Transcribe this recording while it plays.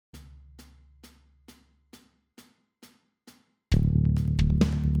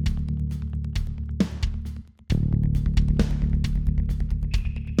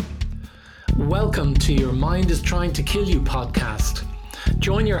welcome to Your Mind is Trying to Kill You podcast.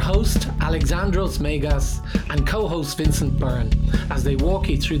 Join your host, Alexandros Megas, and co-host Vincent Byrne as they walk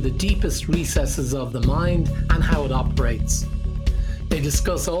you through the deepest recesses of the mind and how it operates. They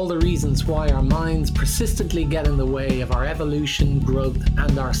discuss all the reasons why our minds persistently get in the way of our evolution, growth,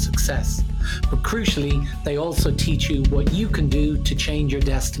 and our success. But crucially, they also teach you what you can do to change your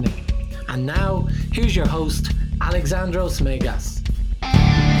destiny. And now, here's your host, Alexandros Megas.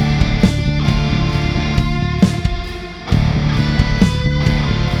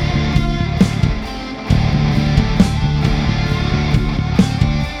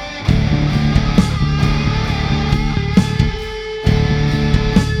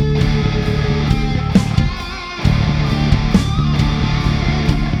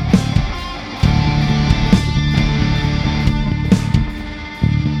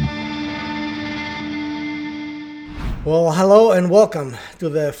 Well, hello and welcome to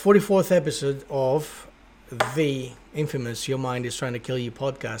the 44th episode of the infamous Your Mind is Trying to Kill You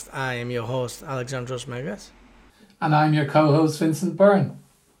podcast. I am your host, Alexandros Megas. And I'm your co-host, Vincent Byrne.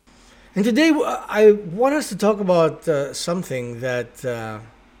 And today I want us to talk about something that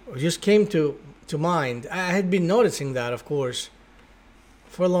just came to mind. I had been noticing that, of course,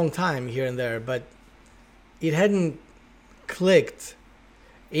 for a long time here and there, but it hadn't clicked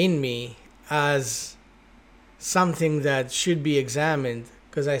in me as something that should be examined,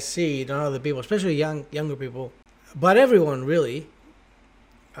 because I see it on other people, especially younger people, but everyone really.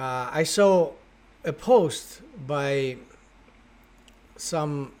 I saw a post by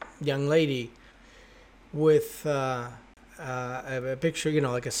some young lady with a picture,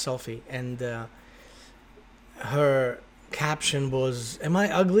 like a selfie, and her caption was, "Am I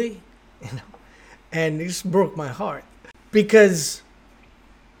ugly?" And it just broke my heart, because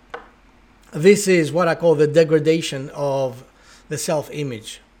this is what I call the degradation of the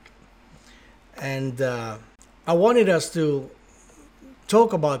self-image. And I wanted us to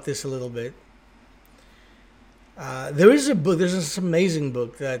talk about this a little bit. There is a book, there's this amazing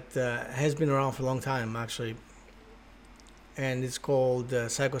book that has been around for a long time, actually. And it's called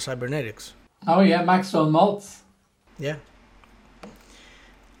Psycho-Cybernetics. Oh yeah, Maxwell Maltz. Yeah.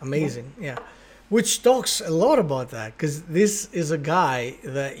 Amazing, yeah. Which talks a lot about that, because this is a guy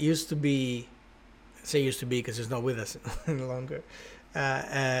that used to be because he's not with us any longer,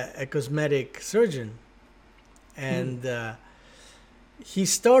 a cosmetic surgeon. And he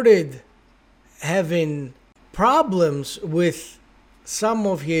started having problems with some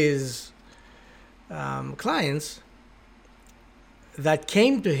of his clients that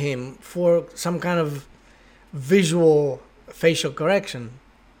came to him for some kind of visual facial correction,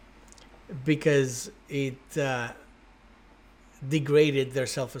 because it degraded their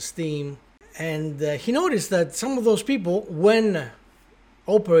self-esteem. And he noticed that some of those people, when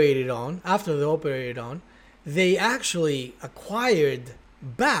after they operated on, they actually acquired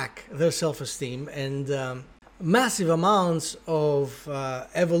back their self-esteem, and massive amounts of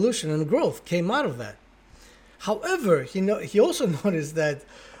evolution and growth came out of that. However, he also noticed that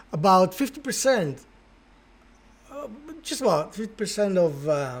about 50%, just about 50% of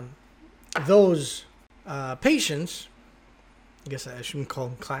those patients, I guess I shouldn't call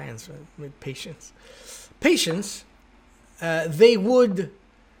them clients, right? Patients, they would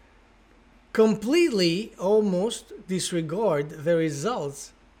completely almost disregard the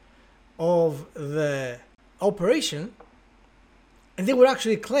results of the operation, and they would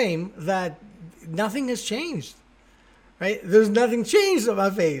actually claim that nothing has changed. Right? There's nothing changed on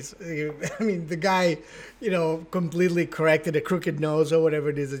my face. I mean, the guy, completely corrected a crooked nose or whatever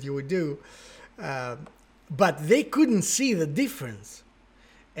it is that you would do. But they couldn't see the difference.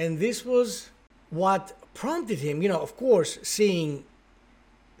 And this was what prompted him, of course, seeing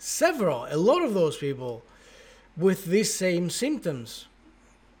a lot of those people with these same symptoms,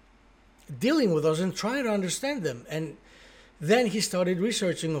 dealing with those and trying to understand them. And then he started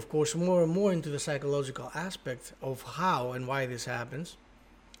researching, of course, more and more into the psychological aspect of how and why this happens.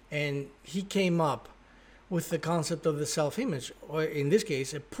 And he came up with the concept of the self-image, or in this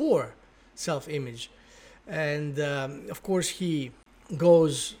case, a poor self-image. And of course, he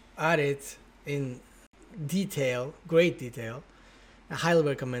goes at it in detail, great detail. I highly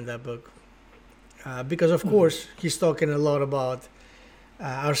recommend that book. Because, of course, he's talking a lot about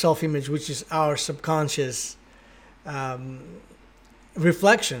our self-image, which is our subconscious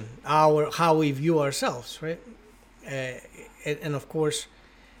reflection, how we view ourselves, right? And of course,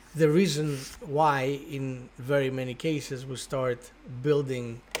 the reason why in very many cases we start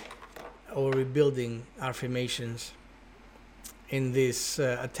building or rebuilding affirmations in this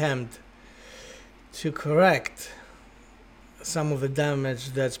attempt to correct some of the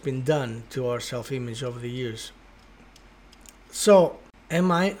damage that's been done to our self-image over the years. So,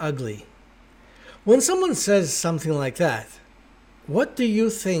 am I ugly? When someone says something like that, what do you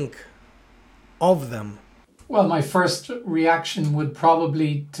think of them? Well, my first reaction would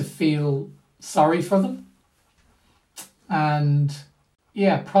probably to feel sorry for them. And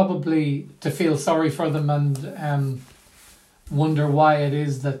yeah, probably to feel sorry for them and wonder why it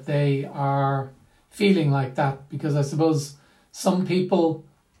is that they are feeling like that. Because I suppose some people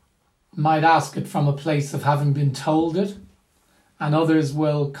might ask it from a place of having been told it, and others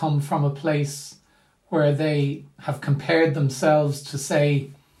will come from a place where they have compared themselves to, say,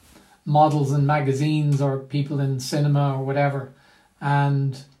 models in magazines or people in cinema or whatever,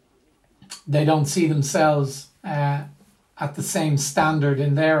 and they don't see themselves at the same standard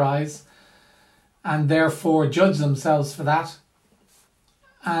in their eyes, and therefore judge themselves for that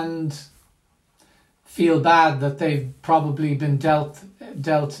and feel bad that they've probably been dealt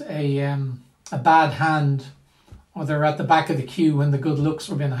a bad hand, or they're at the back of the queue when the good looks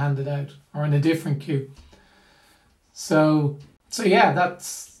were being handed out, or in a different queue. So yeah,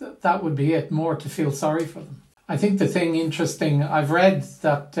 that would be it, more to feel sorry for them. I think the thing interesting, I've read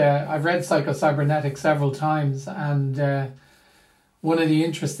Psycho-Cybernetics several times, and one of the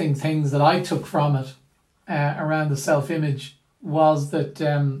interesting things that I took from it around the self-image was that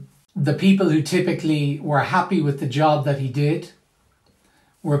the people who typically were happy with the job that he did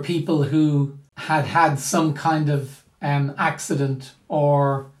were people who had some kind of accident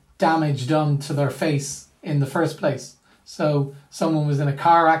or damage done to their face in the first place. So someone was in a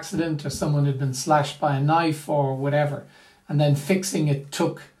car accident, or someone had been slashed by a knife or whatever, and then fixing it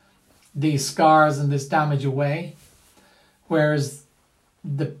took these scars and this damage away. Whereas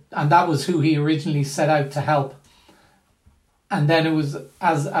and that was who he originally set out to help. And then it was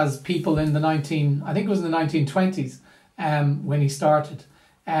as people in the 1920s, when he started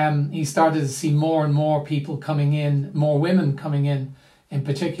to see more and more people coming in, more women coming in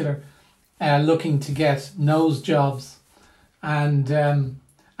particular, looking to get nose jobs and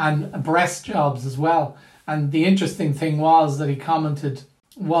breast jobs as well. And the interesting thing was that he commented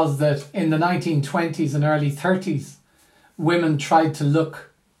was that in the 1920s and early 30s, women tried to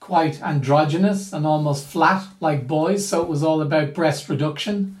look quite androgynous and almost flat like boys, so it was all about breast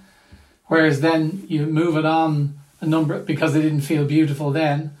reduction. Whereas then you move it on because they didn't feel beautiful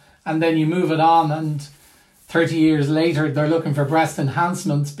then, and then you move it on, and 30 years later they're looking for breast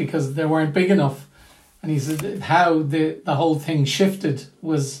enhancements because they weren't big enough. And he said how the whole thing shifted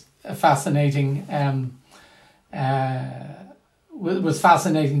was fascinating. Was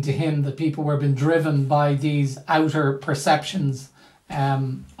fascinating to him, that people were being driven by these outer perceptions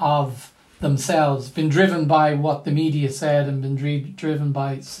of themselves, been driven by what the media said and been driven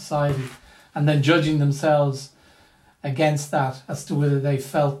by society, and then judging themselves against that as to whether they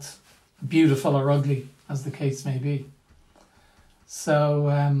felt beautiful or ugly, as the case may be. So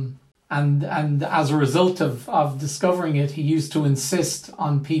and as a result of discovering it, he used to insist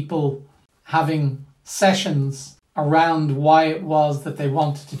on people having sessions around why it was that they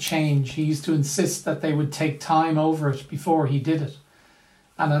wanted to change. He used to insist that they would take time over it before he did it.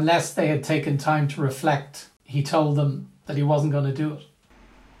 And unless they had taken time to reflect, he told them that he wasn't going to do it.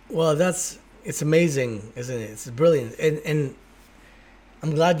 Well, it's amazing, isn't it? It's brilliant. And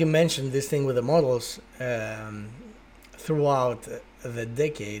I'm glad you mentioned this thing with the models throughout the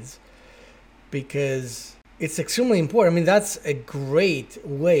decades, because it's extremely important. I mean, that's a great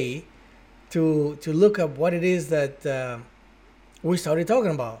way to look up what it is that we started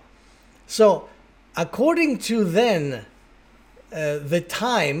talking about. So, according to then the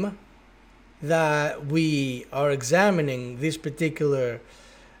time that we are examining this particular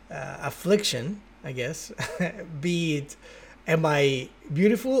affliction, I guess, be it am I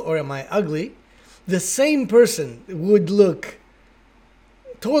beautiful or am I ugly, the same person would look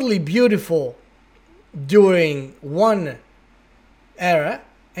totally beautiful during one era,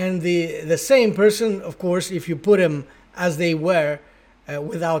 and the same person, of course, if you put them as they were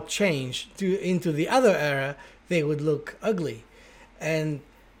without change into the other era, they would look ugly, and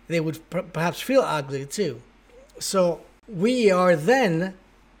they would perhaps feel ugly too. So we are then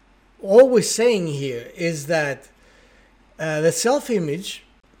always saying here is that the self-image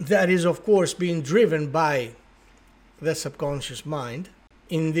that is, of course, being driven by the subconscious mind,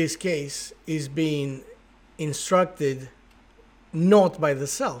 in this case, is being instructed not by the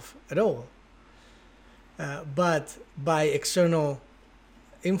self at all, but by external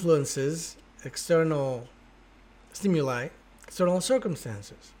influences, external stimuli, external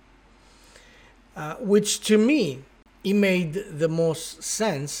circumstances, which to me, it made the most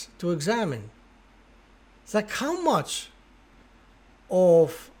sense to examine. It's like, how much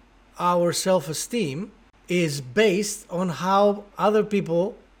of our self-esteem is based on how other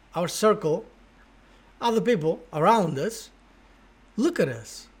people, our circle, other people around us look at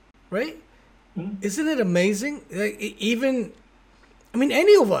us, right? Isn't it amazing? Like,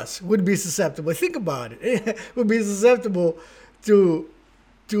 any of us would be susceptible. Think about it. Would be susceptible to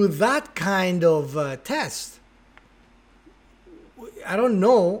that kind of test. I don't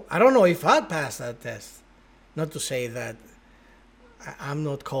know if I'd pass that test. Not to say that I'm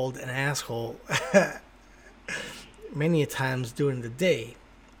not called an asshole many times during the day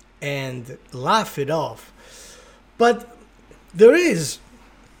and laugh it off. But there is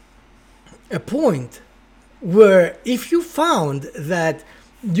a point where if you found that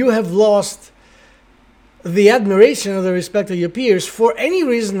you have lost the admiration or the respect of your peers for any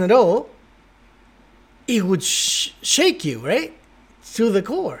reason at all, it would shake you, right? To the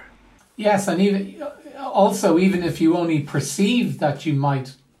core. Yes, and even if you only perceive that you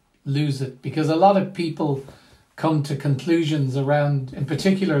might lose it, because a lot of people come to conclusions around, in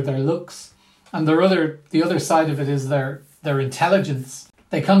particular, their looks, and the other side of it is their intelligence.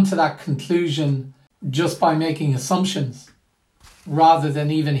 They come to that conclusion just by making assumptions rather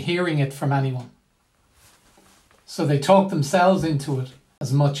than even hearing it from anyone. So they talk themselves into it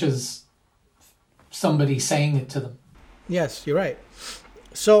as much as somebody saying it to them. Yes, you're right.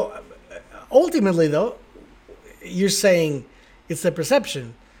 So ultimately, though, you're saying it's the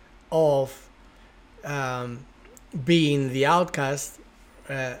perception of being the outcast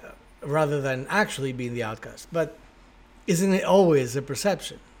rather than actually being the outcast. But isn't it always a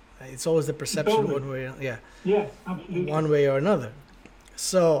perception? It's always the perception Totally. one way. Yeah. Yeah, absolutely. One way or another.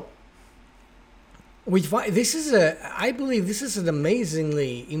 So I believe this is an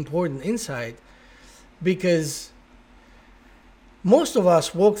amazingly important insight, because most of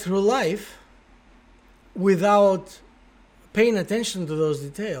us walk through life without paying attention to those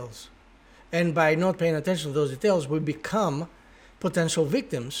details. And by not paying attention to those details, we become potential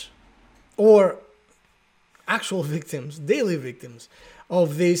victims or actual victims, daily victims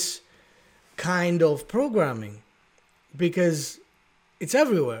of this kind of programming, because it's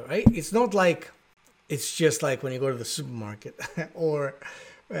everywhere, right? It's not like it's just like when you go to the supermarket or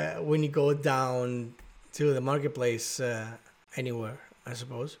when you go down to the marketplace anywhere, I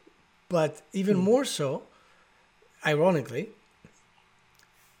suppose. But even more so, ironically,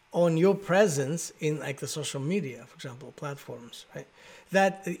 on your presence in like the social media, for example, platforms, right?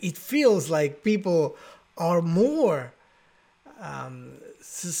 That it feels like people are more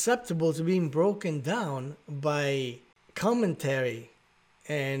susceptible to being broken down by commentary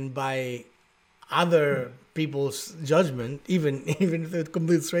and by other people's judgment, even if they're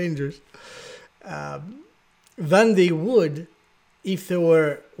complete strangers, than they would if they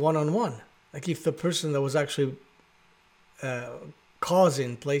were one-on-one. Like if the person that was actually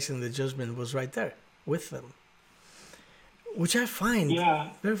placing the judgment was right there with them, which I find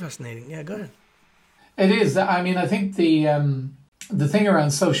very fascinating. Yeah, go ahead. It is. I mean, I think the thing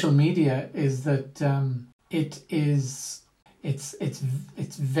around social media is that it's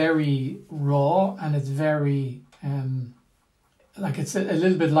very raw, and it's very it's a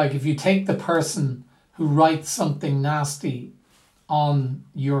little bit like if you take the person who writes something nasty on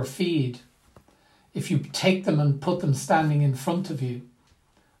your feed, if you take them and put them standing in front of you,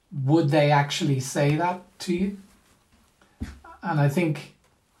 would they actually say that to you? And I think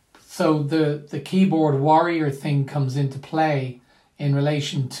so the keyboard warrior thing comes into play in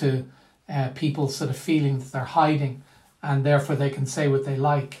relation to people sort of feeling that they're hiding, and therefore they can say what they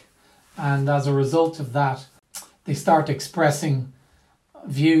like. And as a result of that, they start expressing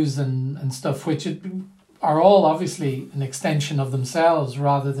views and stuff which are all obviously an extension of themselves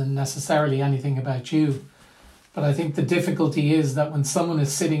rather than necessarily anything about you. But I think the difficulty is that when someone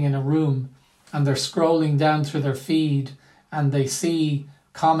is sitting in a room and they're scrolling down through their feed and they see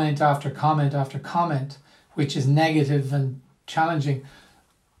comment after comment after comment, which is negative and challenging,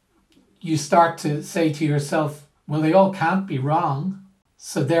 you start to say to yourself, well, they all can't be wrong.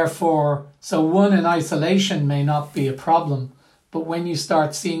 So therefore, one in isolation may not be a problem, but when you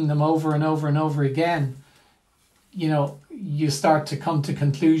start seeing them over and over and over again, you start to come to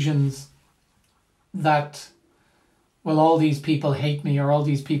conclusions that, well, all these people hate me, or all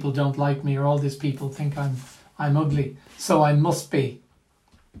these people don't like me, or all these people think I'm ugly, so I must be.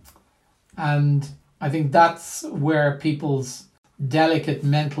 And I think that's where people's delicate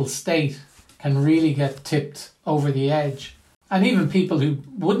mental state can really get tipped over the edge. And even people who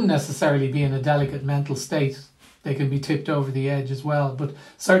wouldn't necessarily be in a delicate mental state, they can be tipped over the edge as well. But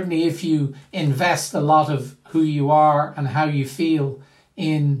certainly if you invest a lot of who you are and how you feel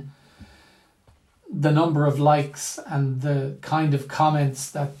in the number of likes and the kind of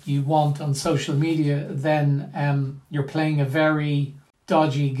comments that you want on social media, then you're playing a very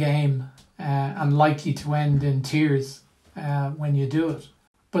dodgy game and likely to end in tears when you do it.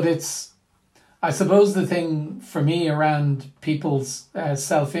 But it's, I suppose, the thing for me around people's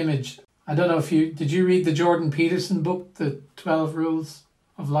self-image. I don't know if did you read the Jordan Peterson book, The 12 Rules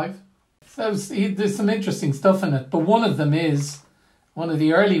of Life? So there's some interesting stuff in it, but one of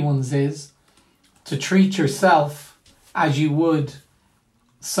the early ones is to treat yourself as you would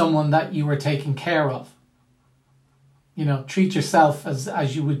someone that you were taking care of. You know, treat yourself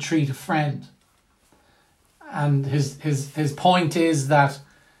as you would treat a friend. And his point is that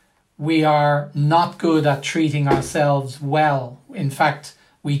we are not good at treating ourselves well. In fact,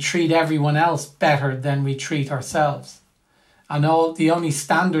 we treat everyone else better than we treat ourselves. And the only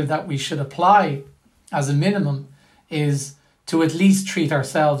standard that we should apply as a minimum is to at least treat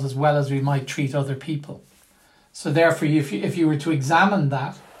ourselves as well as we might treat other people. So therefore, if you were to examine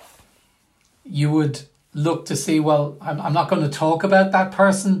that, you would look to see, well, I'm not going to talk about that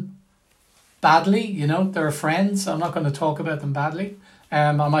person badly. You know, they're friends, so I'm not going to talk about them badly.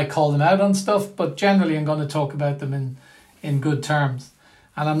 I might call them out on stuff, but generally I'm going to talk about them in good terms.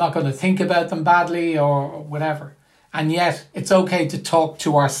 And I'm not going to think about them badly or whatever. And yet it's okay to talk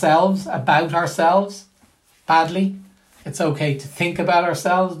to ourselves about ourselves badly. It's okay to think about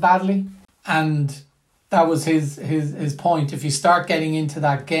ourselves badly. And that was his point. If you start getting into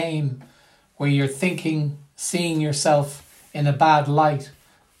that game where you're seeing yourself in a bad light,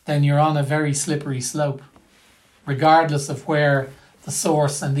 then you're on a very slippery slope, regardless of where the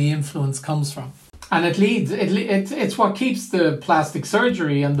source and the influence comes from. And it's what keeps the plastic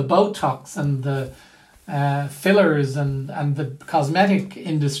surgery and the Botox and the fillers and the cosmetic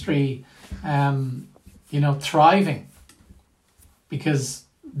industry, thriving, because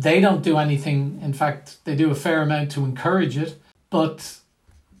they don't do anything. In fact, they do a fair amount to encourage it, but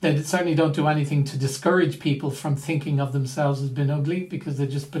they certainly don't do anything to discourage people from thinking of themselves as being ugly, because they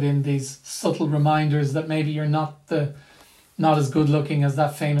just put in these subtle reminders that maybe you're not as good looking as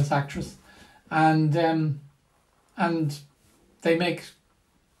that famous actress, and they make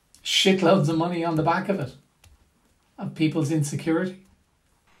shitloads of money on the back of it, of people's insecurity.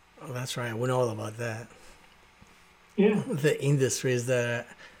 Oh, that's right. We know all about that. Yeah, the industries that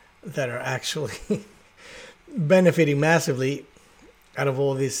are actually benefiting massively out of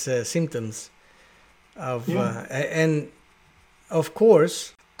all these symptoms of and of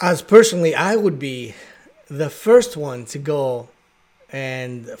course, as personally, I would be the first one to go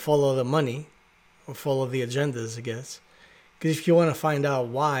and follow the money or follow the agendas, I guess. Because if you want to find out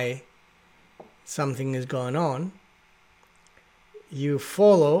why something is going on, you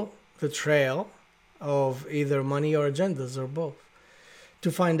follow the trail of either money or agendas or both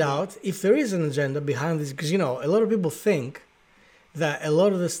to find out if there is an agenda behind this. Because, a lot of people think that a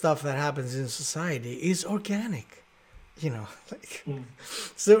lot of the stuff that happens in society is organic,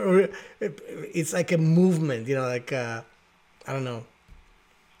 So it's like a movement, I don't know.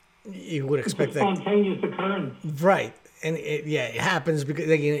 You would expect that. Spontaneous occurrence. Right. And it happens because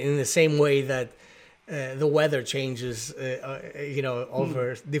in the same way that the weather changes,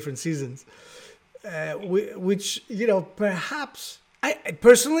 over different seasons, which, perhaps I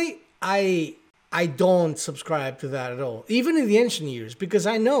personally, I don't subscribe to that at all, even in the ancient years, because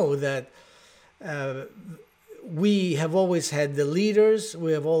I know that we have always had the leaders,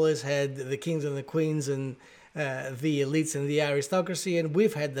 we have always had the kings and the queens and the elites and the aristocracy, and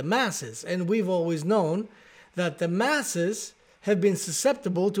we've had the masses, and we've always known that the masses have been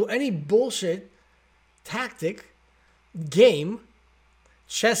susceptible to any bullshit tactic, game,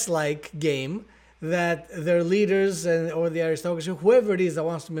 chess-like game that their leaders or the aristocracy, whoever it is that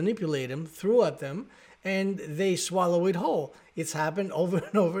wants to manipulate them, threw at them, and they swallow it whole. It's happened over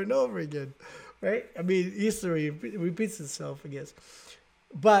and over and over again, right? I mean, history repeats itself, I guess.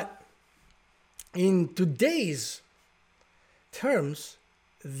 But in today's terms,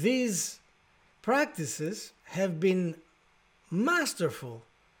 these practices have been masterful.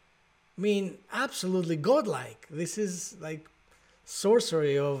 I mean, absolutely godlike. This is like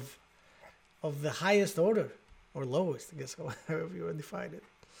sorcery of the highest order, or lowest, I guess, however you want to define it.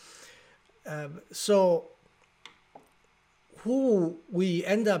 So who we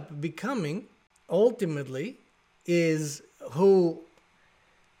end up becoming ultimately is who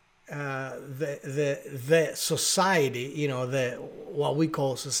the society, what we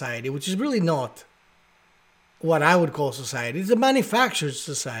call society, which is really not what I would call society. It's a manufactured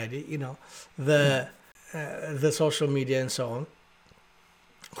society, the social media and so on,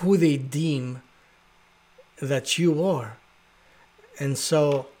 who they deem that you are. And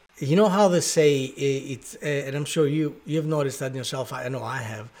so you know how they say it's, and I'm sure you've noticed that yourself. I know I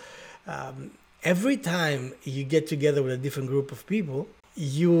have. Every time you get together with a different group of people,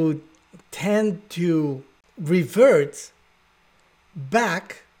 you tend to revert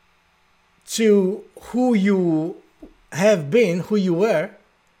back to who you have been, who you were,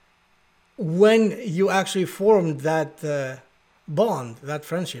 when you actually formed that bond, that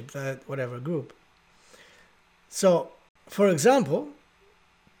friendship, that whatever group. So, for example,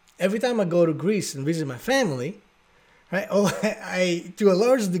 every time I go to Greece and visit my family, right, I to a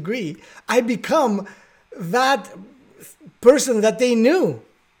large degree, I become that person that they knew.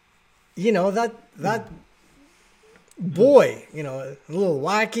 You know, that boy, you know, a little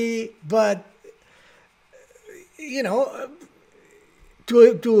wacky, but, you know,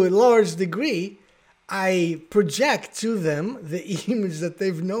 to a large degree, I project to them the image that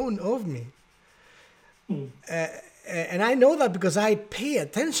they've known of me. And I know that because I pay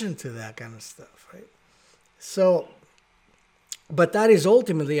attention to that kind of stuff, right? So, but that is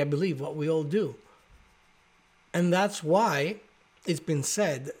ultimately, I believe, what we all do. And that's why it's been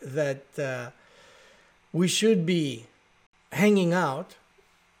said that we should be hanging out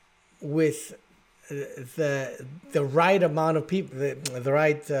with the right amount of people, the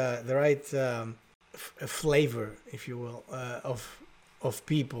right flavor, if you will, of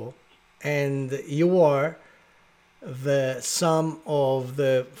people, and you are the sum of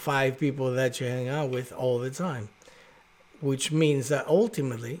the 5 people that you hang out with all the time, which means that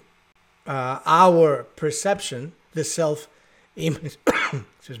ultimately our perception, the self-image,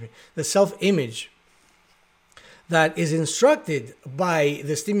 excuse me, the self-image that is instructed by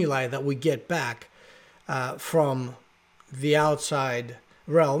the stimuli that we get back from the outside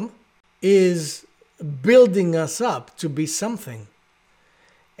realm is building us up to be something.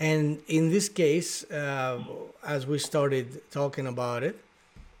 And in this case, as we started talking about it,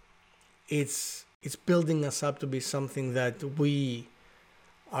 it's building us up to be something that we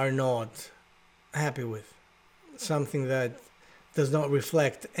are not happy with, something that does not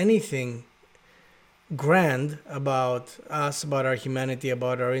reflect anything grand about us, about our humanity,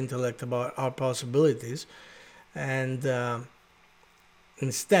 about our intellect, about our possibilities, and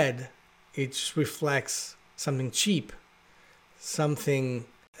instead it just reflects something cheap, something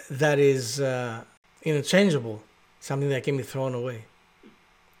that is interchangeable, something that can be thrown away.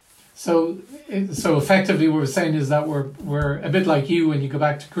 So effectively, what we're saying is that we're a bit like you when you go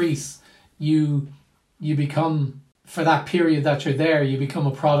back to Greece. You become, for that period that you're there, you become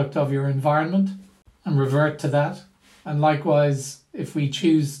a product of your environment and revert to that. And likewise, if we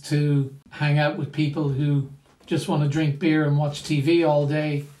choose to hang out with people who just want to drink beer and watch TV all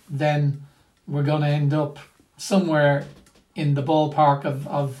day, then we're going to end up somewhere in the ballpark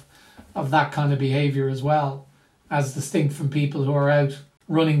of that kind of behavior as well, as distinct from people who are out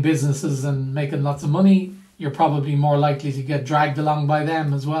running businesses and making lots of money. You're probably more likely to get dragged along by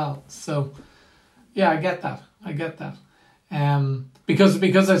them as well. So yeah, I get that.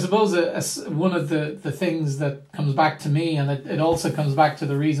 Because I suppose one of the things that comes back to me, and it also comes back to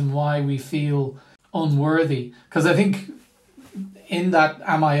the reason why we feel unworthy, because I think in that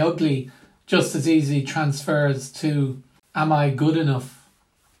am I ugly just as easily transfers to am I good enough.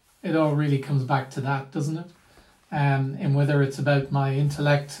 It all really comes back to that, doesn't it? And whether it's about my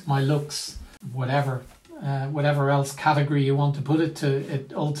intellect, my looks, whatever else category you want to put it to,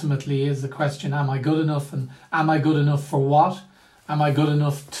 it ultimately is the question, am I good enough? And am I good enough for what? Am I good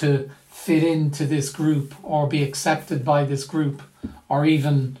enough to fit into this group or be accepted by this group or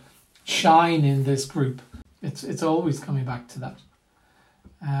even shine in this group? It's always coming back to that.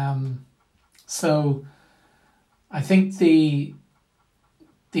 So I think the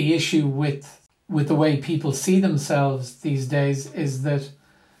issue with the way people see themselves these days is that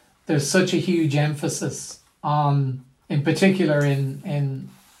there's such a huge emphasis on, in particular in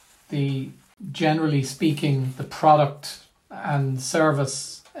the, generally speaking, the product and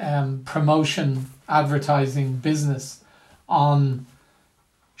service promotion, advertising business, on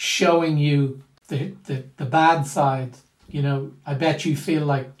showing you the bad side. You know, I bet you feel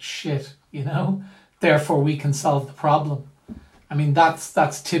like shit, you know, therefore we can solve the problem. I mean,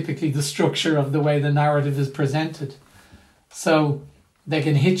 that's typically the structure of the way the narrative is presented. So they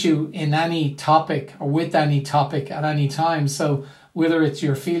can hit you in any topic or with any topic at any time. So whether it's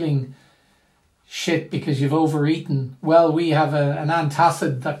you're feeling shit because you've overeaten, well, we have an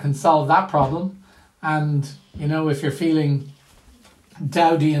antacid that can solve that problem. And, you know, if you're feeling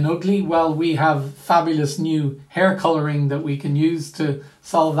dowdy and ugly, well, we have fabulous new hair colouring that we can use to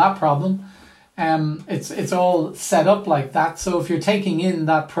solve that problem. It's all set up like that. So if you're taking in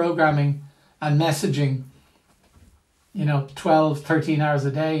that programming and messaging, 12, 13 hours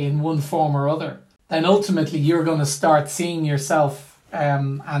a day in one form or other, then ultimately you're going to start seeing yourself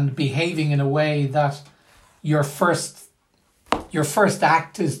and behaving in a way that your first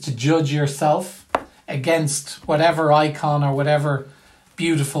act is to judge yourself against whatever icon or whatever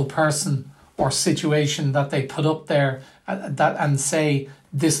beautiful person or situation that they put up there and say,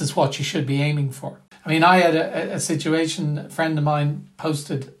 this is what you should be aiming for. I mean, I had a situation, a friend of mine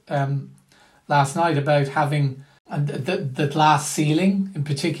posted last night about having the glass ceiling, in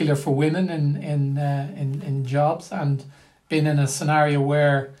particular for women in jobs, and been in a scenario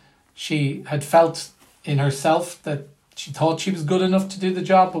where she had felt in herself that she thought she was good enough to do the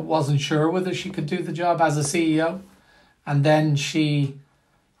job, but wasn't sure whether she could do the job as a CEO. And then she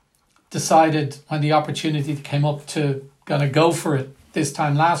decided, when the opportunity came up, to gonna go for it this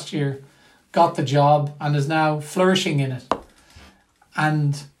time last year, got the job and is now flourishing in it.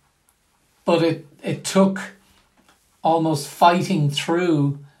 But it took almost fighting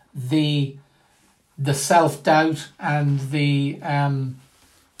through the self-doubt and the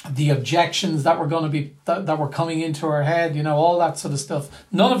objections that were going to be that were coming into her head, all that sort of stuff.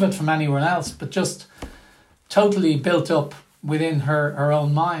 None of it from anyone else, but just totally built up within her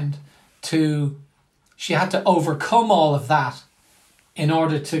own mind. She had to overcome all of that in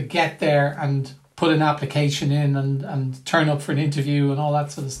order to get there and put an application in and turn up for an interview and all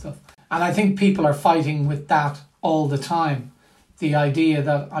that sort of stuff. And I think people are fighting with that all the time. The idea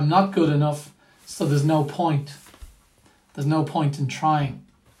that I'm not good enough, so there's no point. There's no point in trying.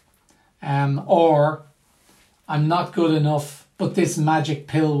 Or I'm not good enough, but this magic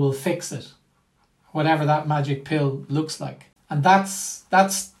pill will fix it. Whatever that magic pill looks like. And that's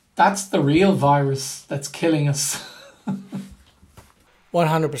the real virus that's killing us.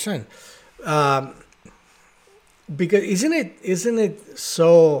 100%. Because isn't it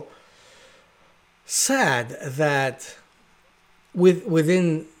so sad that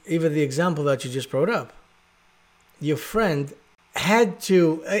within even the example that you just brought up, your friend had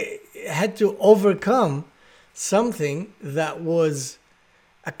to overcome something that was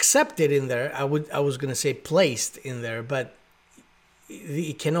accepted in there. I was going to say placed in there, but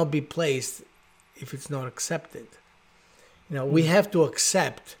it cannot be placed if it's not accepted. We have to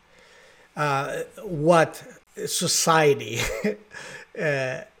accept what society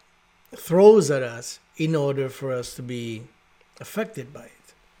throws at us in order for us to be affected by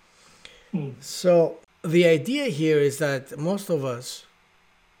it. So the idea here is that most of us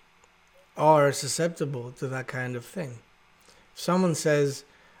are susceptible to that kind of thing. If someone says,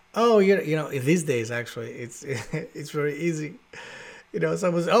 "Oh, these days actually, it's very easy."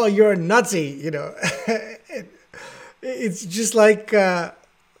 Someone says, "Oh, you're a Nazi," It's just like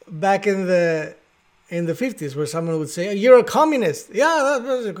back in the 50s, where someone would say, "Oh, you're a communist." Yeah,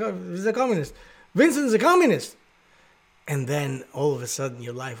 he's a communist. Vincent's a communist. And then all of a sudden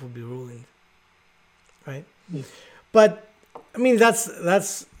your life will be ruined. Right? Yes. But I mean,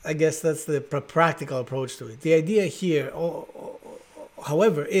 I guess that's the practical approach to it. The idea here,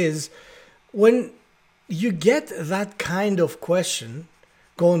 however, is when you get that kind of question,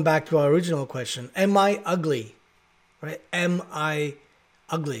 going back to our original question, am I ugly? Right? Am I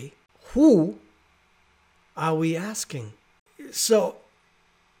ugly? Who are we asking? So,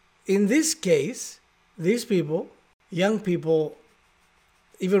 in this case, these people, young people,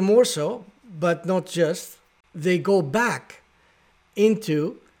 even more so, but not just, they go back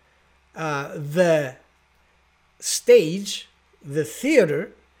into the stage, the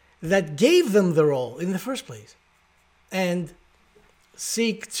theater that gave them the role in the first place, and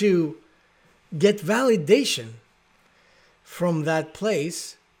seek to get validation from that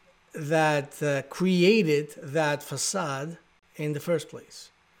place that created that facade in the first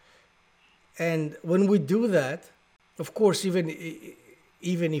place. And when we do that, of course, even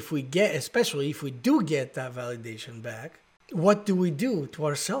if we get, especially if we do get that validation back, what do we do to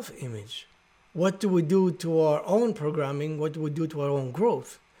our self-image? What do we do to our own programming? What do we do to our own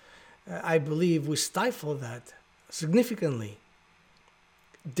growth? I believe we stifle that significantly,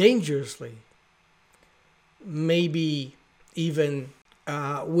 dangerously, maybe even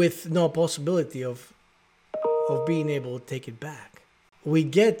with no possibility of being able to take it back. We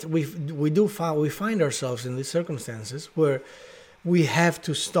find ourselves in these circumstances where we have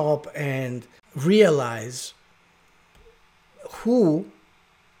to stop and realize who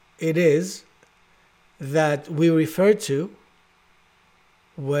it is that we refer to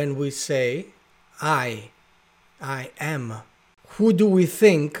when we say I am. Who do we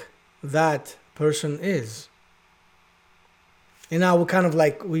think that person is? And now we kind of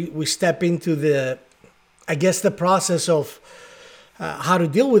like we step into the process of how to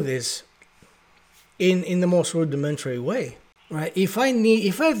deal with this in the most rudimentary way, right? If I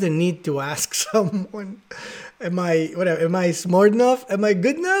have the need to ask someone, am I smart enough? Am I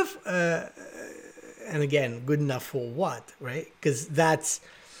good enough? And again, good enough for what, right? Because that's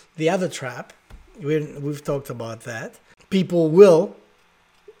the other trap. We've talked about that. People will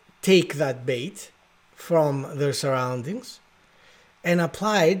take that bait from their surroundings and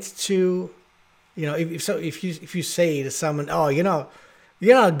apply it to, if you say to someone, oh, you're not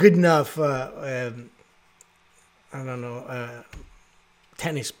good enough,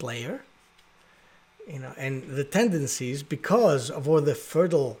 tennis player, and the tendencies, because of all the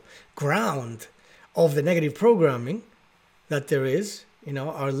fertile ground of the negative programming that there is,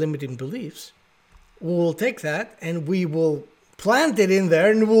 our limiting beliefs, we will take that and we will plant it in there,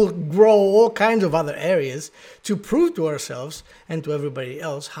 and we'll grow all kinds of other areas to prove to ourselves and to everybody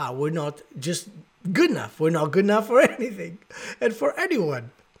else how we're not just good enough. We're not good enough for anything and for anyone.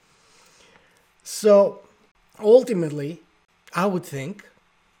 So ultimately, I would think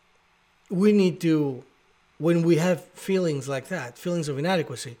we need to, when we have feelings like that, feelings of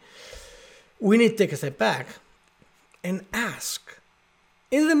inadequacy, we need to take a step back and ask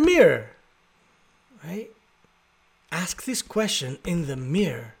in the mirror, right? Ask this question in the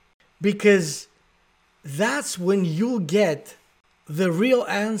mirror, because that's when you'll get the real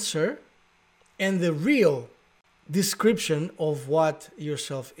answer and the real description of what your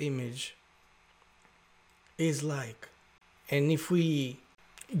self-image is like. And if we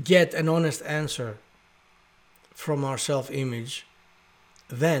get an honest answer from our self-image,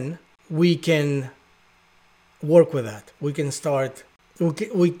 then we can work with that. We can start,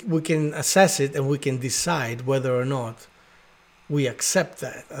 we can assess it, and we can decide whether or not we accept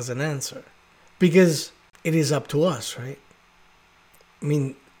that as an answer. Because it is up to us, right? I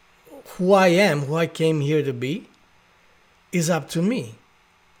mean, who I am, who I came here to be, is up to me.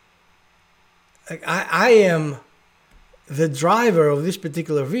 Like, I am the driver of this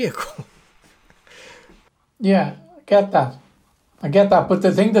particular vehicle. Yeah, I get that. But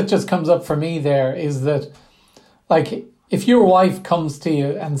the thing that just comes up for me there is that, like, if your wife comes to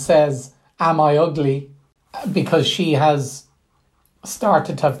you and says, am I ugly? Because she has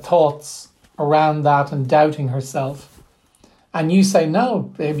started to have thoughts around that and doubting herself, and you say, no,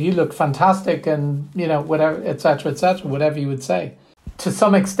 babe, you look fantastic, and, whatever, etc., whatever you would say. To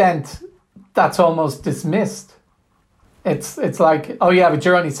some extent, that's almost dismissed. It's like, oh yeah, but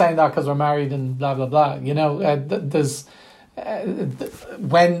you're only saying that because we're married and blah, blah, blah. There's...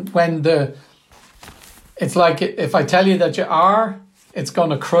 it's like, if I tell you that you are, it's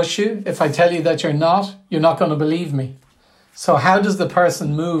going to crush you. If I tell you that you're not going to believe me. So how does the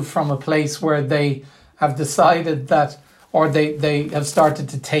person move from a place where they have decided that, or they have started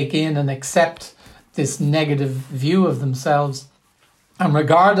to take in and accept this negative view of themselves, and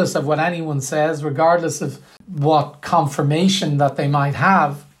regardless of what anyone says, regardless of what confirmation that they might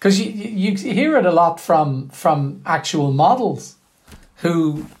have, because you hear it a lot from actual models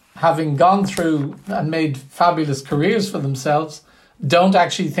who, having gone through and made fabulous careers for themselves, don't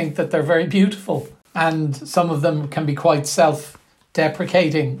actually think that they're very beautiful. And some of them can be quite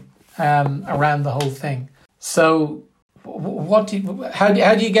self-deprecating around the whole thing. So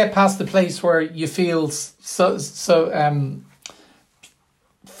how do you get past the place where you feel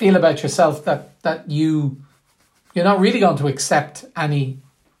feel about yourself that you're not really going to accept any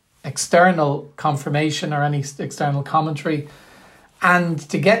external confirmation or any external commentary, and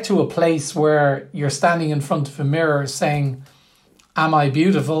to get to a place where you're standing in front of a mirror saying, am I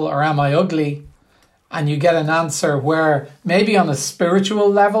beautiful or am I ugly? And you get an answer where maybe on a spiritual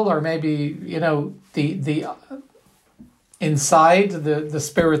level, or maybe, the inside, the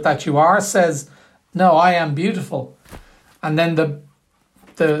spirit that you are says, no, I am beautiful. And then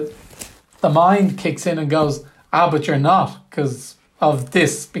the mind kicks in and goes, but you're not, because of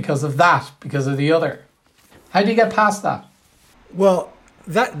this, because of that, because of the other. How do you get past that? Well,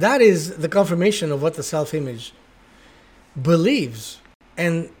 that is the confirmation of what the self-image believes.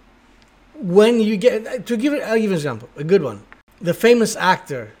 And when you get, I'll give an example, a good one. The famous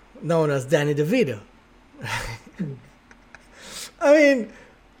actor known as Danny DeVito. I mean,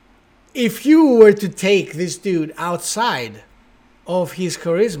 if you were to take this dude outside of his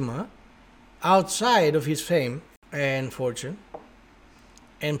charisma, outside of his fame and fortune,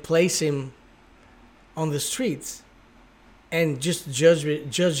 and place him on the streets and just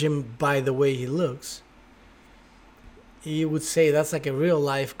judge him by the way he looks, you would say that's like a real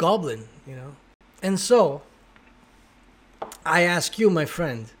life goblin, And so, I ask you, my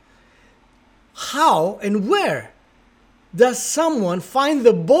friend, how and where does someone find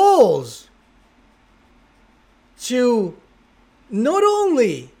the balls to not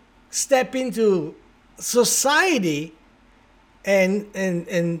only step into society and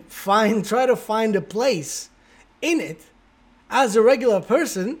try to find a place in it as a regular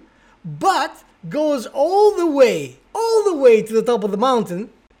person, but goes all the way to the top of the mountain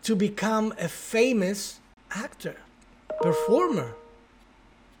to become a famous actor, performer.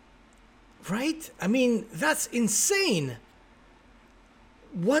 Right? I mean, that's insane.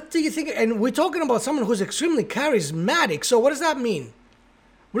 What do you think? And we're talking about someone who's extremely charismatic. So what does that mean?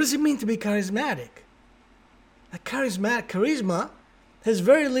 What does it mean to be charismatic? Charisma has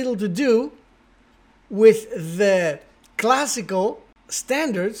very little to do with the classical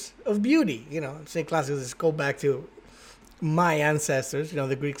standards of beauty. You know, I'm saying classical, let's go back to my ancestors. You know,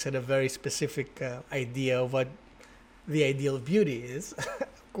 the Greeks had a very specific idea of what the ideal of beauty is.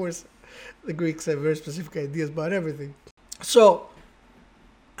 Of course, the Greeks have very specific ideas about everything. So,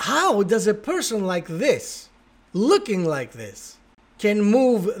 how does a person like this, looking like this, can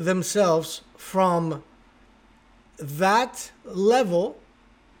move themselves from that level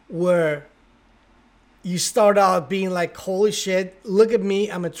where you start out being like, holy shit, look at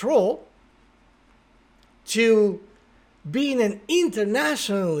me, I'm a troll, to being an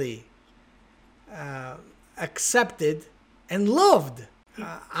internationally accepted and loved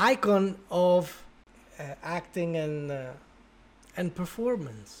icon of acting and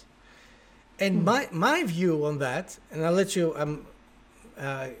performance. And my view on that, and I'll let you, I'm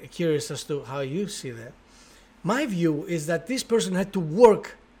curious as to how you see that. My view is that this person had to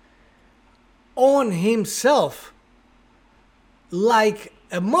work on himself like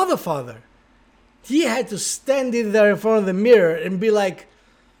a mother father. He had to stand in there in front of the mirror and be like,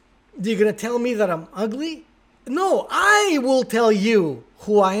 you're going to tell me that I'm ugly? No, I will tell you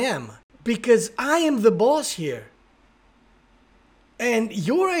who I am, because I am the boss here. And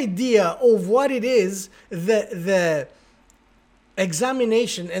your idea of what it is, the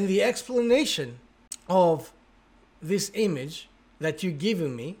examination and the explanation of this image that you're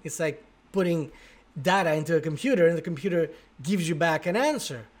giving me, it's like putting data into a computer and the computer gives you back an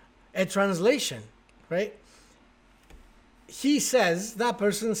answer, a translation, right? That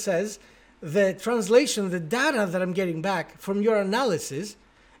person says, the translation, the data that I'm getting back from your analysis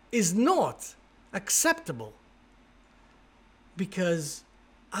is not acceptable, because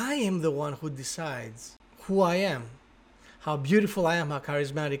I am the one who decides who I am, how beautiful I am, how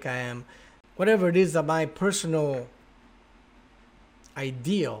charismatic I am, whatever it is that my personal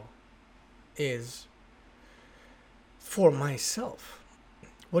ideal is for myself.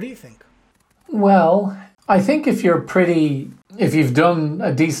 What do you think? Well, I think if you've done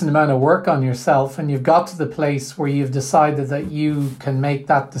a decent amount of work on yourself and you've got to the place where you've decided that you can make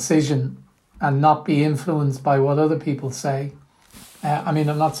that decision and not be influenced by what other people say. I mean,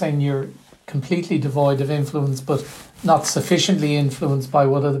 I'm not saying you're completely devoid of influence, but not sufficiently influenced by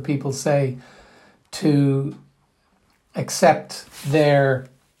what other people say to accept their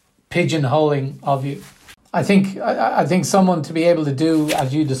pigeonholing of you. I think someone to be able to do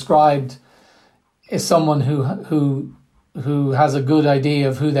as you described is someone who has a good idea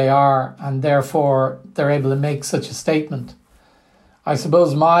of who they are, and therefore they're able to make such a statement. I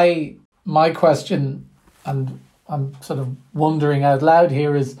suppose my question, and I'm sort of wondering out loud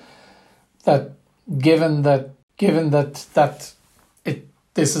here, is that given that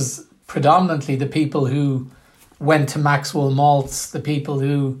this is predominantly the people who went to Maxwell Maltz, the people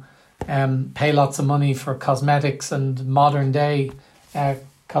who pay lots of money for cosmetics and modern day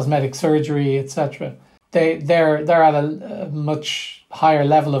cosmetic surgery, etc. They're at a much higher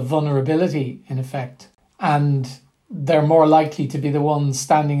level of vulnerability, in effect, and they're more likely to be the ones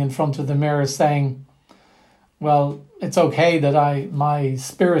standing in front of the mirror saying, well, it's okay that my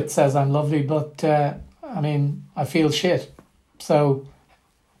spirit says I'm lovely, but I mean, I feel shit. So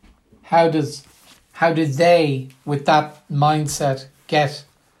how did they, with that mindset, get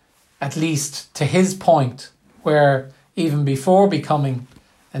at least to his point, where even before becoming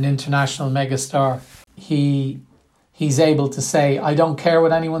an international megastar, he's able to say, I don't care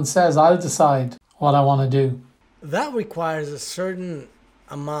what anyone says, I'll decide what I want to do. That requires a certain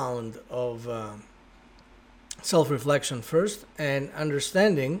amount of self-reflection first, and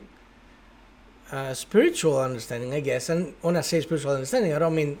understanding, spiritual understanding, I guess. And when I say spiritual understanding, I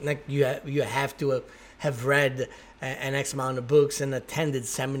don't mean like you have to have read an X amount of books and attended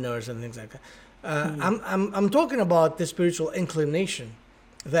seminars and things like that. I'm talking about the spiritual inclination,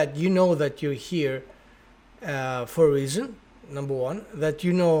 that you know that you're here for a reason, number one, that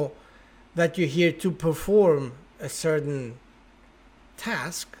you know that you're here to perform a certain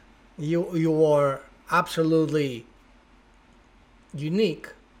task. You are absolutely unique.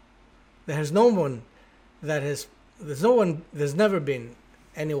 There's never been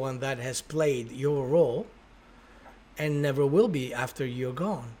anyone that has played your role and never will be after you're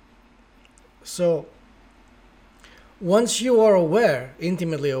gone. So once you are aware,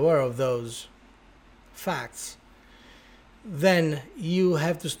 intimately aware of those facts, then you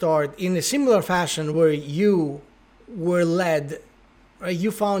have to start in a similar fashion where you were led, right?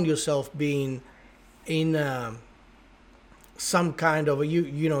 You found yourself being in some kind of you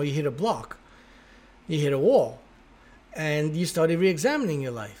hit a block, you hit a wall, and you started re-examining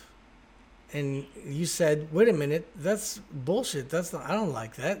your life, and you said, wait a minute, that's bullshit, that's not, I don't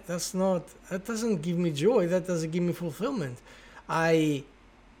like that, that doesn't give me joy, that doesn't give me fulfillment. I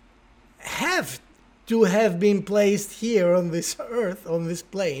have to have been placed here on this earth, on this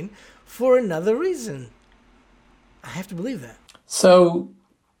plane, for another reason. I have to believe that. So,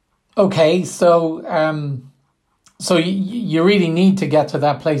 okay, so you really need to get to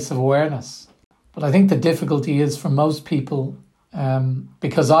that place of awareness. But I think the difficulty is for most people,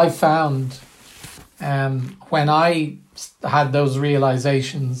 because I found when I had those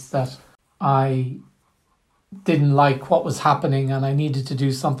realizations that I didn't like what was happening and I needed to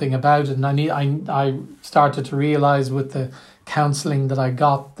do something about it, and I started to realize with the counseling that I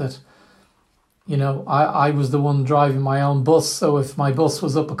got that, you know, I was the one driving my own bus. So if my bus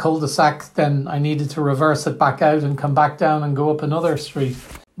was up a cul-de-sac, then I needed to reverse it back out and come back down and go up another street.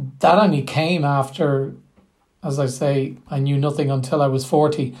 That only came after, as I say, I knew nothing until I was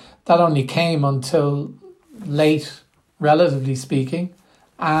 40. That only came until late, relatively speaking.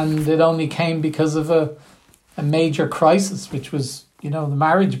 And it only came because of a major crisis, which was, you know, the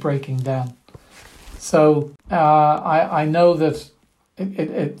marriage breaking down. So I know that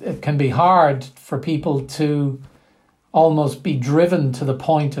it can be hard for people to almost be driven to the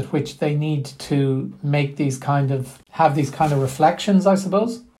point at which they need to have these kind of reflections, I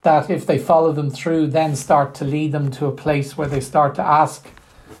suppose, that if they follow them through, then start to lead them to a place where they start to ask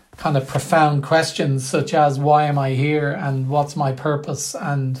kind of profound questions such as, why am I here and what's my purpose,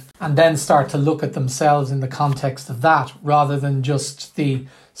 and then start to look at themselves in the context of that, rather than just the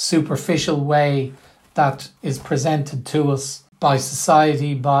superficial way that is presented to us by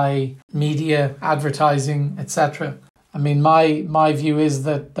society, by media, advertising, etc. I mean, my view is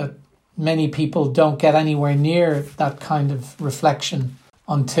that many people don't get anywhere near that kind of reflection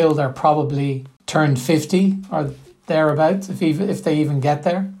until they're probably turned 50 or thereabouts, if they even get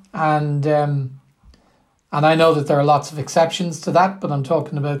there. And I know that there are lots of exceptions to that, but I'm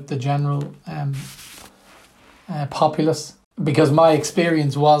talking about the general populace. Because my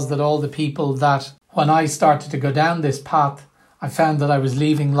experience was that all the people that, when I started to go down this path, I found that I was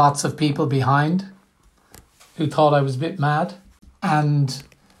leaving lots of people behind who thought I was a bit mad. And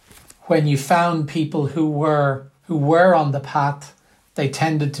when you found people who were on the path, they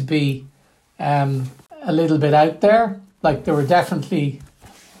tended to be a little bit out there. Like, they were definitely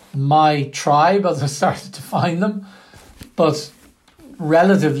my tribe as I started to find them, but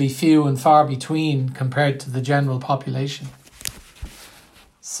relatively few and far between compared to the general population.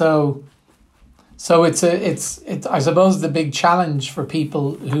 So it's I suppose the big challenge for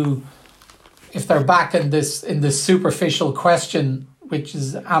people who, if they're back in this superficial question, which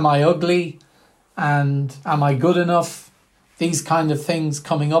is, am I ugly and am I good enough? These kind of things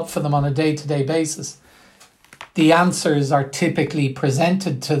coming up for them on a day-to-day basis. The answers are typically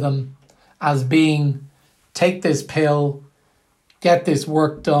presented to them as being, take this pill, get this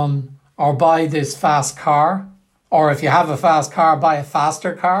work done, or buy this fast car. Or if you have a fast car, buy a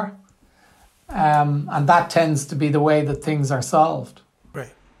faster car. And that tends to be the way that things are solved.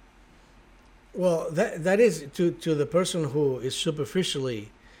 Right. Well, that is to the person who is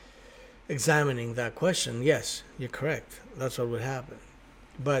superficially examining that question. Yes, you're correct. That's what would happen.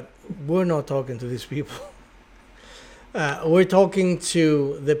 But we're not talking to these people. We're talking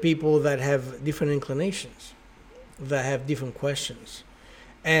to the people that have different inclinations, that have different questions,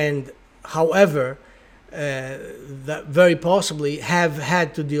 and however, that very possibly have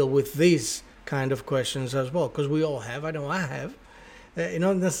had to deal with these kind of questions as well, because we all have. I know I have.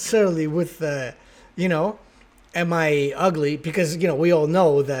 Not necessarily with, am I ugly? Because, we all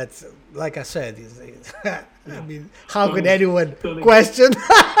know that, like I said, I mean, how could anyone question?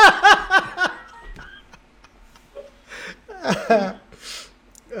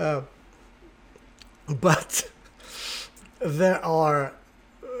 But there are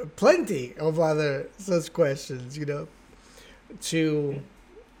plenty of other such questions, to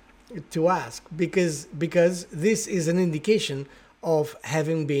ask, because this is an indication of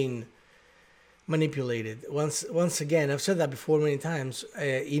having been manipulated. Once again, I've said that before many times.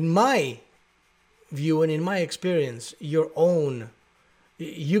 In my view and in my experience, you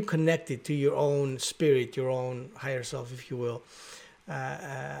connected to your own spirit, your own higher self, if you will,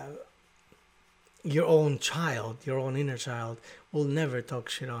 your own child, your own inner child, will never talk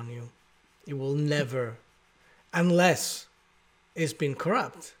shit on you. It will never, unless it's been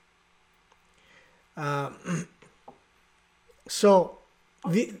corrupt. So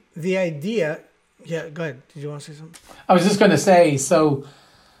the idea, yeah, go ahead. Did you want to say something? I was just going to say, so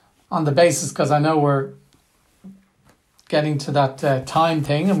on the basis, because I know we're getting to that time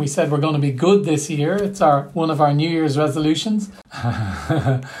thing, and we said we're going to be good this year. It's one of our New Year's resolutions.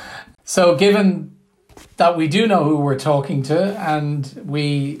 So given that we do know who we're talking to, and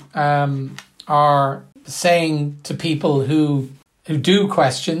we are saying to people who do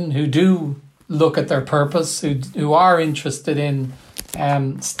question, who do look at their purpose, who are interested in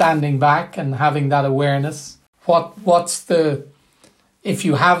standing back and having that awareness, what's the, if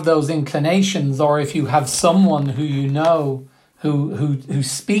you have those inclinations, or if you have someone who you know who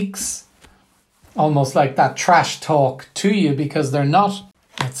speaks almost like that trash talk to you because they're not,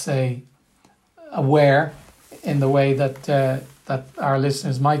 let's say, aware in the way that that our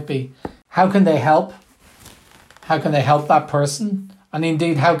listeners might be, how can they help? How can they help that person? And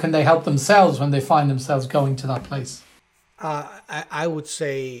indeed, how can they help themselves when they find themselves going to that place? I would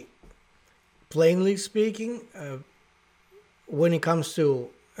say, plainly speaking, when it comes to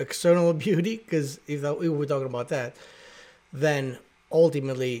external beauty, because if we were talking about that, then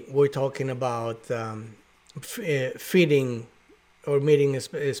ultimately we're talking about fitting or meeting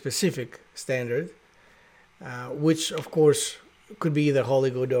a specific standard, which of course could be either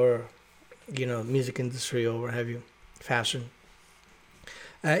Hollywood or, music industry or what have you, fashion.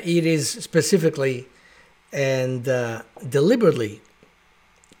 It is specifically and deliberately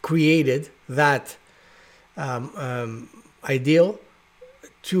created that ideal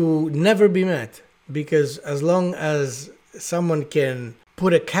to never be met, because as long as someone can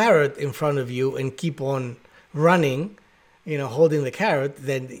put a carrot in front of you and keep on running, holding the carrot,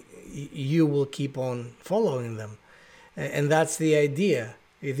 then you will keep on following them. And that's the idea.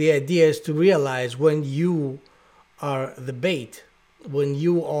 The idea is to realize when you are the bait, when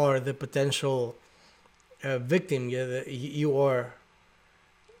you are the potential victim, you are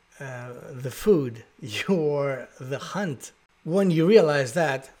the food, you are the hunt. When you realize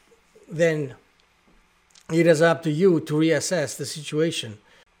that, then it is up to you to reassess the situation.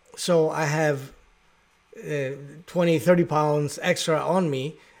 So I have 20, 30 pounds extra on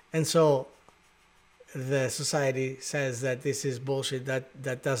me, and so the society says that this is bullshit,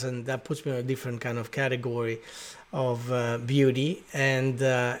 that puts me in a different kind of category of beauty, and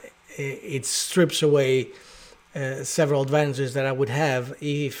it strips away several advantages that I would have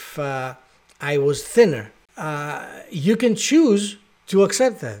if I was thinner. You can choose to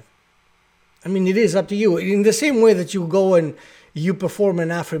accept that. I mean, it is up to you. In the same way that you go and you perform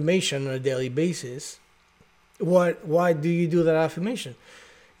an affirmation on a daily basis, why do you do that affirmation?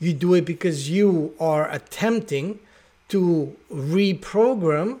 You do it because you are attempting to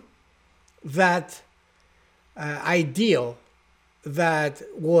reprogram that ideal that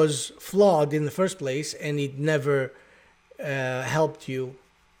was flawed in the first place, and it never helped you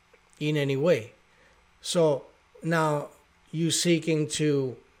in any way. So now you seeking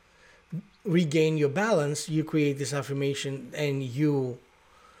to regain your balance, you create this affirmation, and you,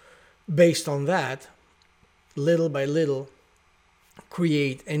 based on that, little by little,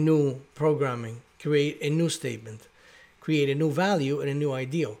 create a new programming, create a new statement, create a new value and a new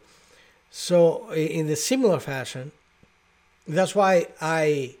ideal. So in the similar fashion, that's why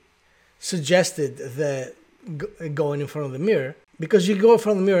I suggested the going in front of the mirror, because you can go in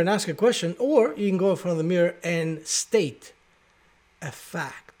front of the mirror and ask a question, or you can go in front of the mirror and state a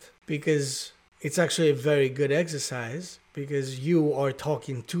fact, because it's actually a very good exercise, because you are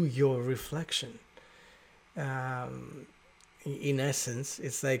talking to your reflection. In essence,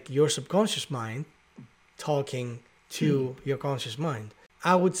 it's like your subconscious mind talking to your conscious mind.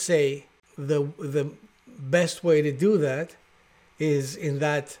 I would say the best way to do that is in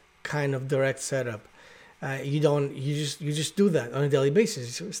that kind of direct setup. You just do that on a daily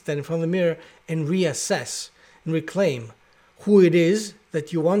basis. You stand in front of the mirror and reassess and reclaim who it is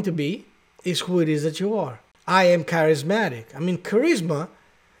that you want to be is who it is that you are. I am charismatic. I mean, charisma,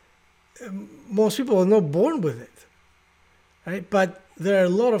 most people are not born with it, right? But there are a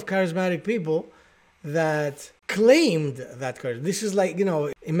lot of charismatic people that claimed that charisma. This is like,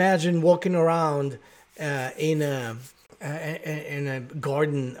 imagine walking around in a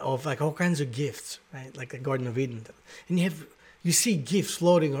garden of like all kinds of gifts, right? Like a Garden of Eden, and you see gifts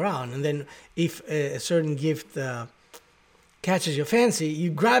floating around, and then if a certain gift catches your fancy,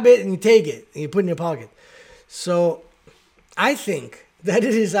 you grab it and you take it and you put it in your pocket. So I think that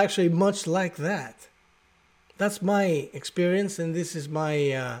it is actually much like that. That's my experience, and this is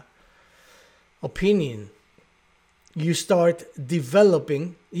my opinion. You start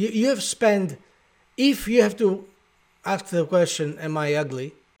developing. You have spent, if you have to ask the question, am I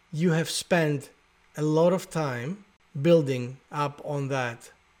ugly? You have spent a lot of time building up on that.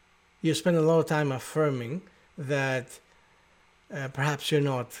 You spend a lot of time affirming that perhaps you're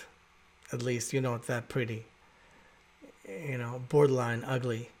not, at least you're not that pretty, borderline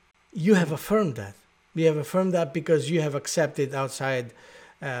ugly. You have affirmed that. You have affirmed that because you have accepted outside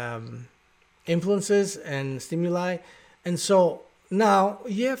influences and stimuli. And so now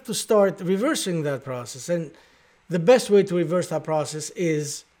you have to start reversing that process. And the best way to reverse that process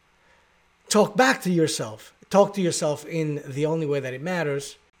is talk back to yourself. Talk to yourself in the only way that it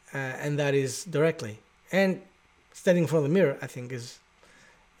matters, and that is directly. And standing in front of the mirror, I think, is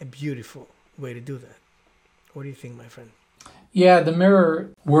a beautiful way to do that. What do you think, my friend? Yeah, the mirror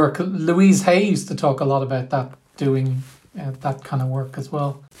work. Louise Hay used to talk a lot about that, doing that kind of work as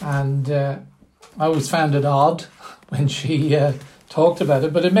well. And I always found it odd when she talked about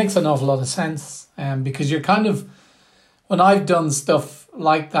it, but it makes an awful lot of sense. Because you're kind of, when I've done stuff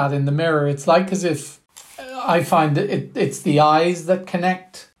like that in the mirror, it's like as if I find it's the eyes that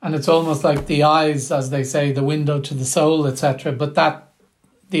connect. And it's almost like the eyes, as they say, the window to the soul, etc. But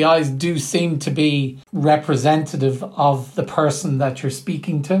the eyes do seem to be representative of the person that you're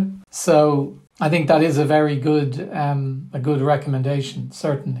speaking to. So I think that is a very good, a good recommendation,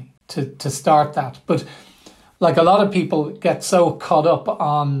 certainly, to start that. But like a lot of people get so caught up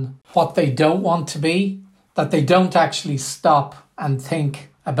on what they don't want to be that they don't actually stop and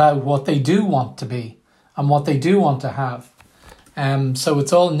think about what they do want to be and what they do want to have. So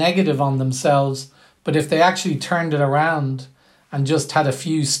it's all negative on themselves. But if they actually turned it around and just had a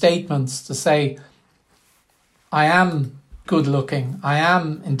few statements to say, I am good looking, I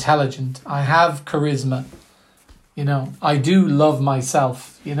am intelligent, I have charisma, I do love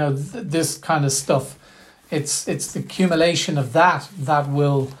myself, this kind of stuff. It's the accumulation of that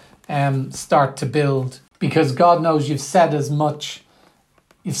will start to build, because God knows you've said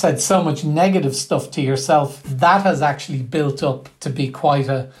so much negative stuff to yourself. That has actually built up to be quite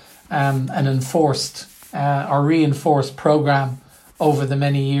an enforced or reinforced program over the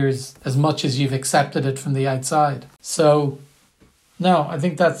many years, as much as you've accepted it from the outside. So, no, I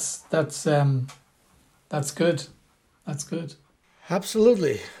think that's good. That's good.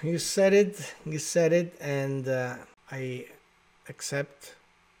 Absolutely, you said it, and I accept,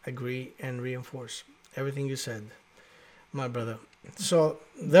 agree, and reinforce everything you said, my brother. So,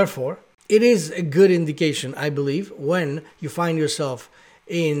 therefore, it is a good indication, I believe, when you find yourself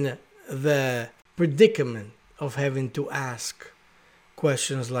in the predicament of having to ask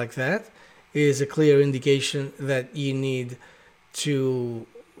questions like that, is a clear indication that you need to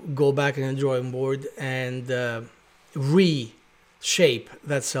go back in the drawing board and reshape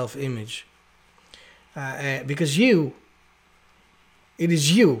that self-image. Because it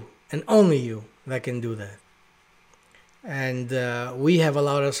is you and only you that can do that. And we have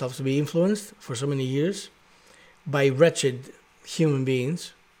allowed ourselves to be influenced for so many years by wretched human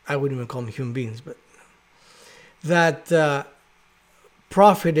beings. I wouldn't even call them human beings, but that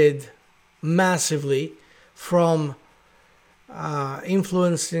profited massively from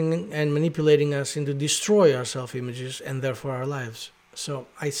influencing and manipulating us into destroy our self-images and therefore our lives. So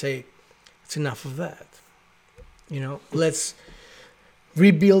I say it's enough of that. Let's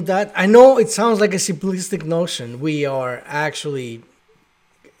rebuild that. I know it sounds like a simplistic notion. We are actually,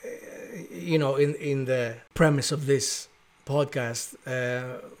 in the premise of this podcast,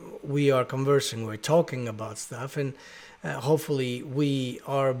 we are conversing, we're talking about stuff, and hopefully we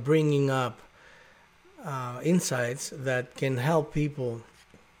are bringing up insights that can help people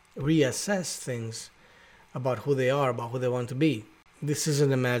reassess things about who they are, about who they want to be. This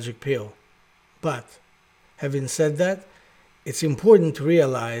isn't a magic pill. But having said that, it's important to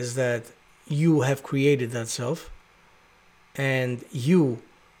realize that you have created that self and you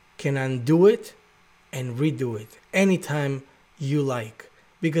can undo it and redo it anytime you like.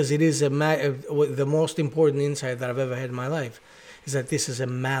 Because it is the most important insight that I've ever had in my life is that this is a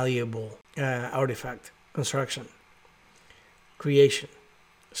malleable artifact, construction, creation.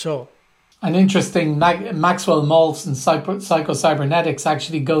 So, an interesting Maxwell Maltz in Psycho-Cybernetics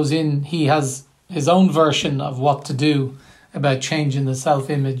actually goes in. He has his own version of what to do about changing the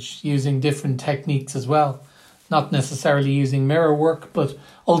self-image using different techniques as well. Not necessarily using mirror work, but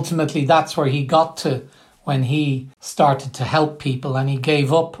ultimately that's where he got to when he started to help people, and he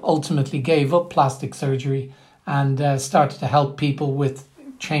ultimately gave up plastic surgery and started to help people with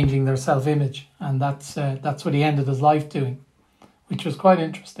changing their self-image. And that's what he ended his life doing, which was quite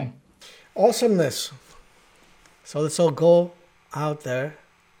interesting. Awesomeness. So let's all go out there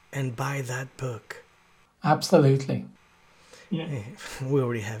and buy that book. Absolutely. Yeah. We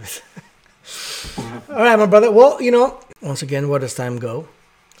already have it. All right, my brother. Well, once again, where does time go?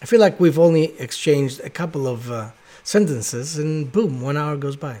 I feel like we've only exchanged a couple of sentences and boom, 1 hour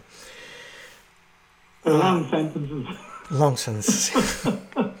goes by. Long sentences. Long sentences.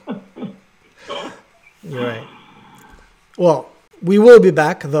 You're right. Well, we will be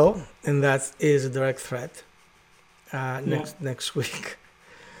back though, and that is a direct threat next week.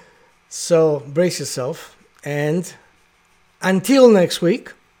 So brace yourself, and until next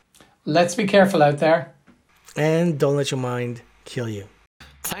week, let's be careful out there. And don't let your mind kill you.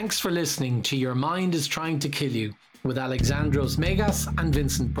 Thanks for listening to Your Mind is Trying to Kill You with Alexandros Megas and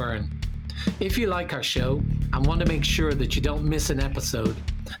Vincent Byrne. If you like our show and want to make sure that you don't miss an episode,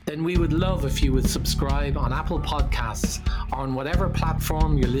 then we would love if you would subscribe on Apple Podcasts or on whatever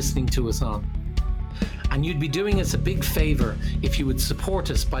platform you're listening to us on. And you'd be doing us a big favor if you would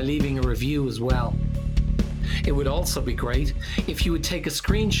support us by leaving a review as well. It would also be great if you would take a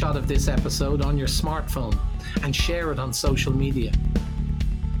screenshot of this episode on your smartphone and share it on social media.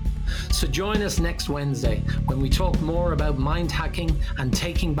 So join us next Wednesday when we talk more about mind hacking and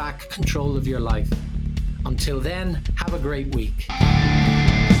taking back control of your life. Until then, have a great week.